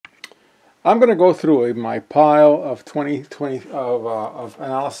I'm going to go through my pile of 20 of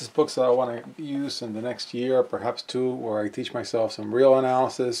analysis books that I want to use in the next year, perhaps two, where I teach myself some real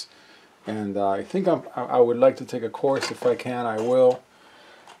analysis. And I think I would like to take a course. If I can, I will.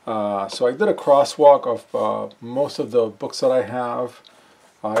 So I did a crosswalk of most of the books that I have.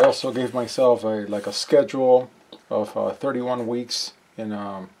 I also gave myself a schedule of 31 weeks in,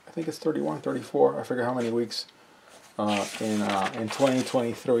 I think it's 31, 34, I forget how many weeks. In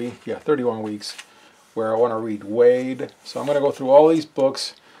 2023, yeah, 31 weeks, where I want to read Wade. So I'm going to go through all these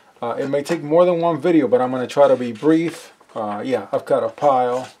books. It may take more than one video, but I'm going to try to be brief. Yeah, I've got a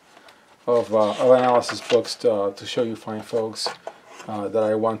pile of analysis books to show you fine folks that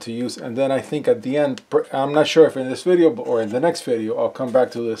I want to use. And then I think at the end, I'm not sure if in this video or in the next video, I'll come back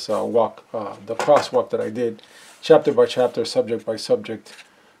to this walk, the crosswalk that I did, chapter by chapter, subject by subject,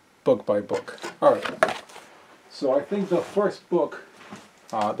 book by book. All right. So I think the first book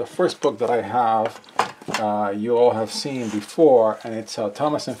that I have, you all have seen before, and it's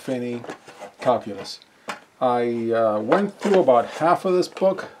Thomas and Finney, Calculus. I went through about half of this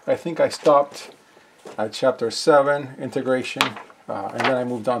book. I think I stopped at chapter 7, Integration, and then I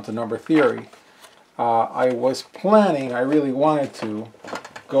moved on to Number Theory. I was planning, I really wanted to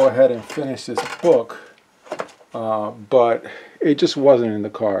go ahead and finish this book, but it just wasn't in the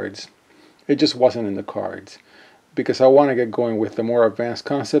cards. It just wasn't in the cards. Because I want to get going with the more advanced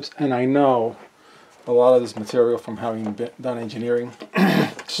concepts, and I know a lot of this material from having done engineering.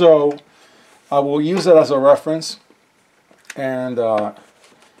 So I will use it as a reference, and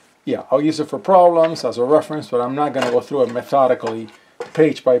yeah, I'll use it for problems as a reference, but I'm not going to go through it methodically,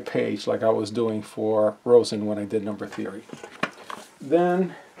 page by page, like I was doing for Rosen when I did Number Theory.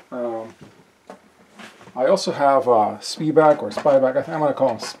 Then I also have Speedback or Spyback. I think I'm going to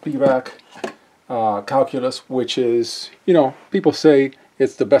call him Speedback. Calculus, which is, you know, people say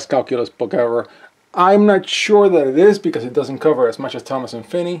it's the best calculus book ever. I'm not sure that it is because it doesn't cover as much as Thomas and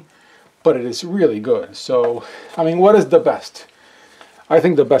Finney, but it is really good. So, I mean, what is the best? I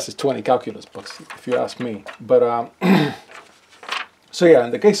think the best is 20 calculus books, if you ask me. But, so yeah,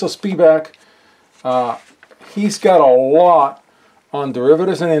 in the case of Speedback, he's got a lot on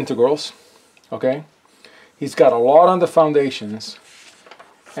derivatives and integrals, okay? He's got a lot on the foundations.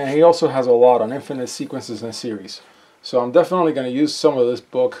 And he also has a lot on infinite sequences and series. So I'm definitely going to use some of this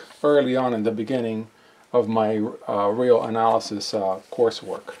book early on in the beginning of my real analysis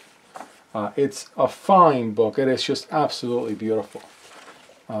coursework. It's a fine book. It is just absolutely beautiful.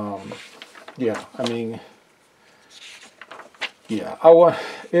 Yeah, I mean, yeah.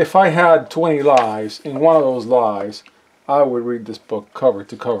 If I had 20 lives, in one of those lives, I would read this book cover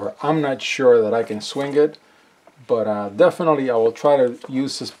to cover. I'm not sure that I can swing it. But definitely I will try to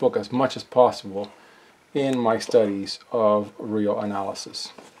use this book as much as possible in my studies of real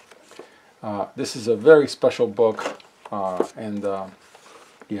analysis. This is a very special book, and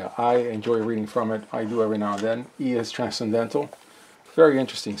yeah, I enjoy reading from it. I do every now and then. E is Transcendental. Very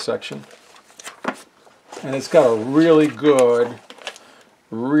interesting section. And it's got a really good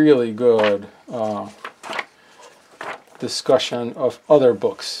discussion of other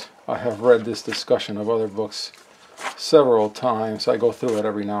books. I have read this discussion of other books several times. I go through it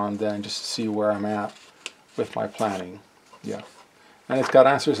every now and then just to see where I'm at with my planning. Yeah, and it's got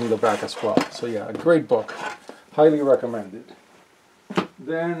answers in the back as well. So yeah, a great book, highly recommended.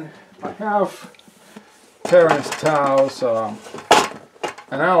 Then I have Terence Tao's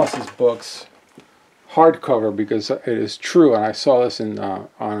analysis books, hardcover, because it is true, and I saw this in on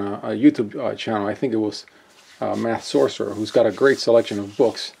a YouTube channel. I think it was Math Sorcerer, who's got a great selection of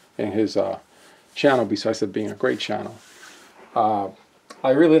books in his channel, besides it being a great channel. I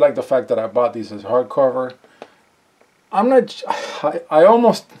really like the fact that I bought these as hardcover. I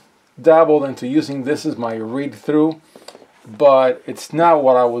almost dabbled into using this as my read through, but it's not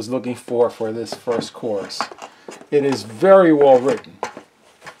what I was looking for this first course. It is very well written,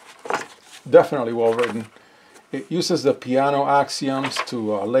 definitely well written. It uses the piano axioms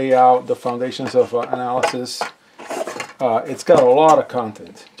to lay out the foundations of analysis. It's got a lot of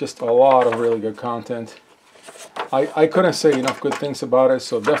content, just a lot of really good content. I couldn't say enough good things about it,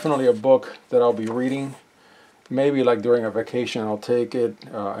 so definitely a book that I'll be reading. Maybe like during a vacation I'll take it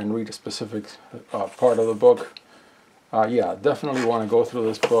and read a specific part of the book. Yeah, definitely want to go through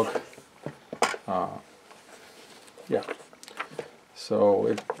this book. Yeah. So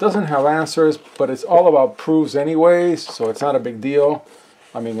it doesn't have answers, but it's all about proofs anyways, so it's not a big deal.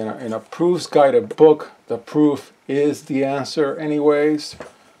 I mean, in a proofs guided book, the proof is the answer anyways,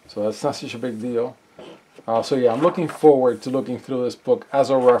 so that's not such a big deal. So yeah, I'm looking forward to looking through this book as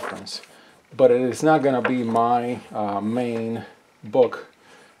a reference, but it is not going to be my main book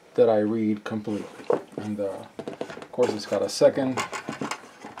that I read completely. And of course it's got a second.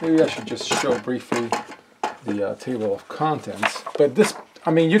 Maybe I should just show briefly the table of contents. But this,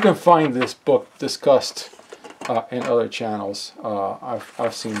 I mean, you can find this book discussed in other channels.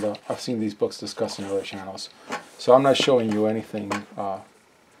 I've seen these books discussed in other channels, so I'm not showing you anything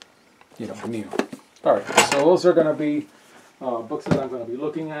you know, new. All right, so those are going to be books that I'm going to be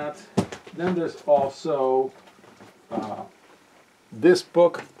looking at. Then there's also this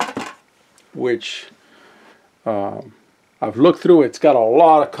book, which I've looked through. It's got a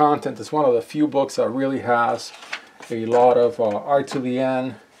lot of content. It's one of the few books that really has a lot of R to the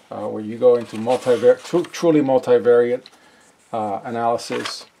N, where you go into truly multivariate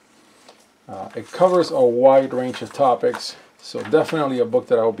analysis. It covers a wide range of topics, so definitely a book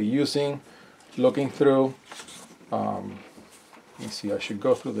that I'll be using, looking through. Let me see, I should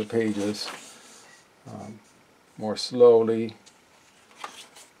go through the pages more slowly.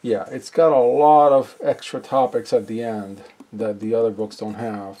 Yeah, it's got a lot of extra topics at the end that the other books don't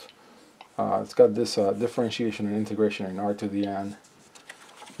have. It's got this differentiation and integration in R to the N.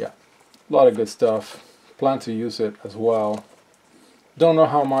 Yeah, a lot of good stuff. Plan to use it as well. Don't know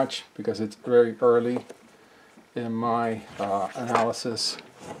how much because it's very early in my analysis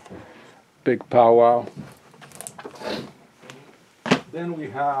big powwow. Then we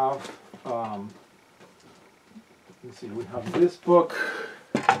have, let's see, we have this book.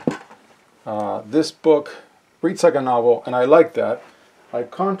 This book reads like a novel, and I like that. I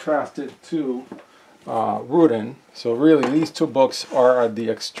contrast it to Ruden. So really, these two books are at the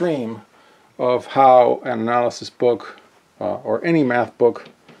extreme of how an analysis book or any math book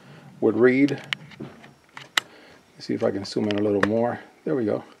would read. Let's see if I can zoom in a little more. There we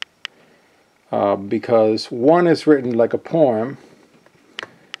go. Because one is written like a poem,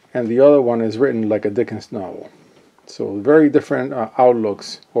 and the other one is written like a Dickens novel. So very different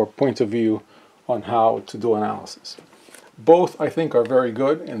outlooks or points of view on how to do analysis. Both, I think, are very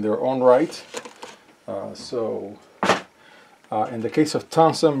good in their own right. In the case of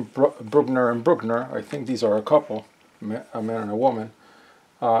Thomson, Bruckner, and Bruckner, I think these are a couple, a man and a woman.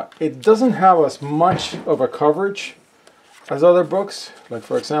 It doesn't have as much of a coverage as other books. Like,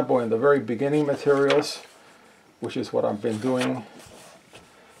 for example, in the very beginning materials, which is what I've been doing,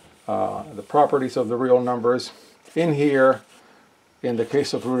 the properties of the real numbers. In here, in the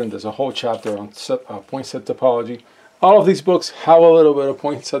case of Ruden, there's a whole chapter on point set topology. All of these books have a little bit of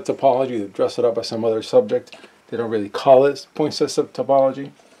point set topology. They dress it up as some other subject. They don't really call it point set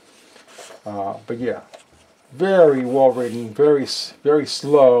topology. But yeah, very well written, very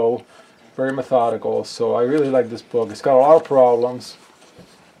slow, very methodical. So I really like this book. It's got a lot of problems,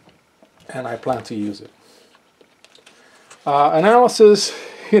 and I plan to use it. Analysis,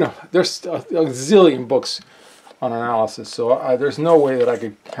 you know, there's a zillion books on analysis, so there's no way that I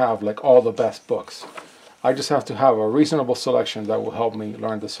could have like all the best books. I just have to have a reasonable selection that will help me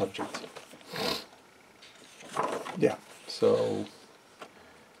learn the subject. Yeah, so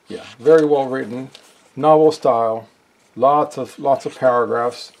yeah, very well written, novel style, lots of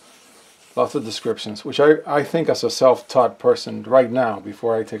paragraphs, lots of descriptions, which I think as a self-taught person right now,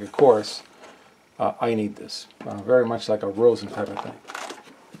 before I take a course, I need this. Very much like a Rosen type of thing.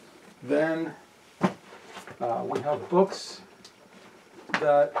 Then we have books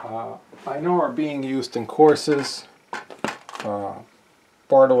that I know are being used in courses.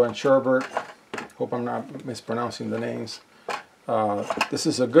 Bartle and Sherbert. Hope I'm not mispronouncing the names. This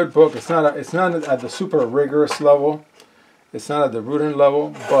is a good book. It's not at the super rigorous level. It's not at the Ruden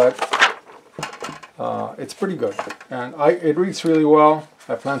level, but it's pretty good. And it reads really well.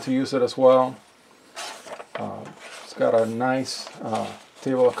 I plan to use it as well. It's got a nice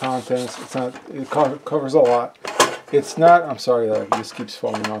table of contents. It covers a lot. It's not, I'm sorry that this keeps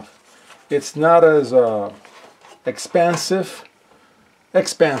falling off. It's not as expansive,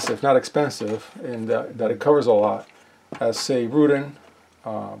 not expensive, in that it covers a lot as, say, Ruden,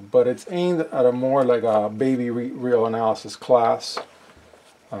 but it's aimed at a more like a baby real analysis class.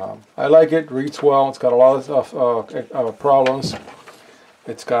 I like it, reads well, it's got a lot of problems.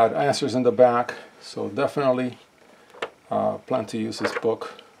 It's got answers in the back, so definitely plan to use this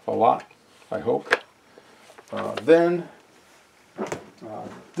book a lot, I hope. Then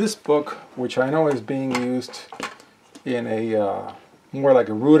this book, which I know is being used in a more like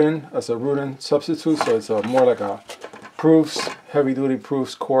a Ruden, as a Ruden substitute, so it's more like a proofs, heavy-duty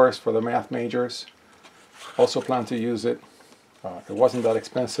proofs course for the math majors. Also plan to use it. It wasn't that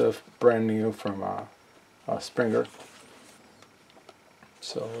expensive, brand new from Springer.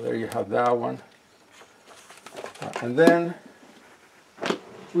 So there you have that one. And then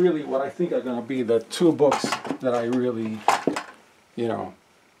really what I think are going to be the two books that I really, you know,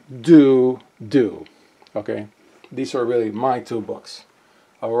 do. Okay, these are really my two books.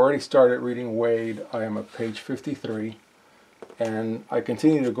 I've already started reading Wade. I am at page 53, and I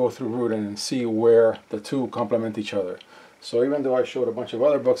continue to go through Ruden and see where the two complement each other. So even though I showed a bunch of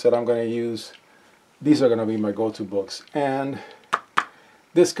other books that I'm going to use, these are going to be my go-to books. And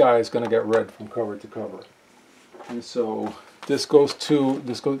this guy is going to get read from cover to cover. And so this goes,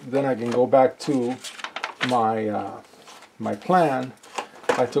 then I can go back to my my plan.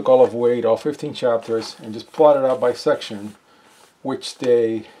 I took all of Wade, all 15 chapters, and just plotted out by section which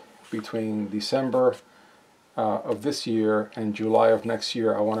day between December of this year and July of next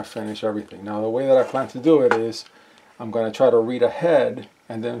year I want to finish everything. Now the way that I plan to do it is I'm going to try to read ahead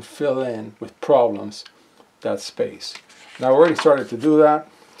and then fill in with problems that space. Now I already started to do that,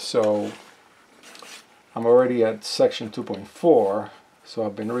 so I'm already at section 2.4, so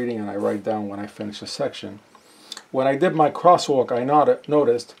I've been reading and I write down when I finish a section. When I did my crosswalk, I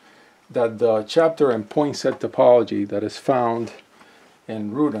noticed that the chapter in point set topology that is found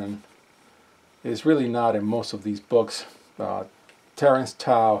in Ruden is really not in most of these books. Terence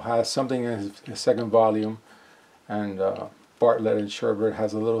has something in his second volume, and Bartle and Sherbert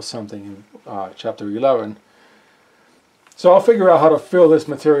has a little something in chapter 11. So I'll figure out how to fill this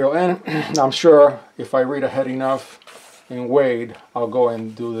material in. I'm sure if I read ahead enough in Wade, I'll go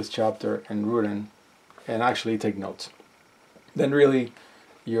and do this chapter in Ruden and actually take notes. Then really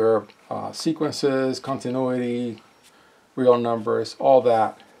your sequences, continuity, real numbers, all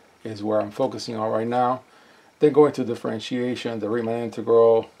that is where I'm focusing on right now. Then go into differentiation, the Riemann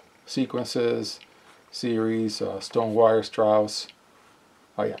integral, sequences, series, Stone-Wire, Strauss.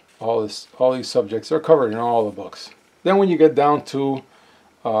 Oh yeah, all these subjects are covered in all the books. Then when you get down to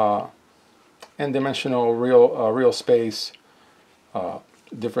n-dimensional real space,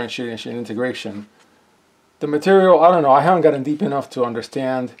 differentiation, integration, the material, I don't know, I haven't gotten deep enough to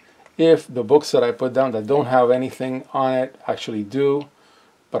understand if the books that I put down that don't have anything on it actually do,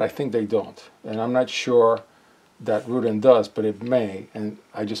 but I think they don't. And I'm not sure that Ruden does, but it may, and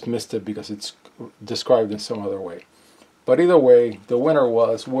I just missed it because it's described in some other way. But either way, the winner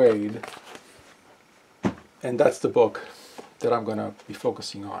was Wade, and that's the book that I'm going to be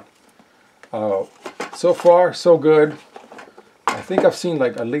focusing on. So far, so good. I think I've seen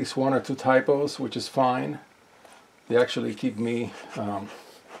like at least 1 or 2 typos, which is fine. They actually keep me,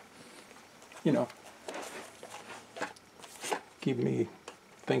 you know, keep me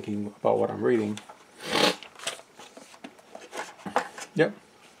thinking about what I'm reading. Yep.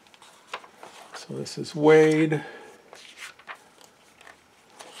 So this is Wade.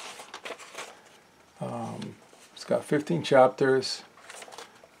 It's got 15 chapters.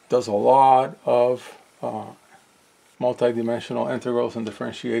 Does a lot of multi-dimensional integrals and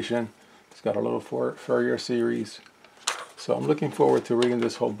differentiation. It's got a little Fourier series. So I'm looking forward to reading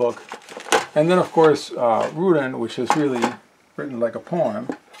this whole book. And then of course Ruden, which is really written like a poem.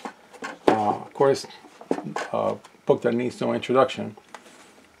 Of course, a book that needs no introduction.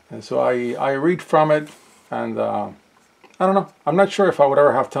 And so I read from it, and I don't know. I'm not sure if I would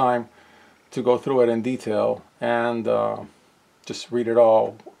ever have time to go through it in detail and just read it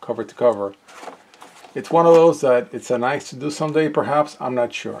all cover to cover. It's one of those that it's a nice to do someday, perhaps. I'm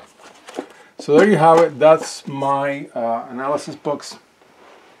not sure. So there you have it. That's my analysis books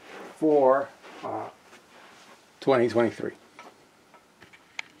for 2023.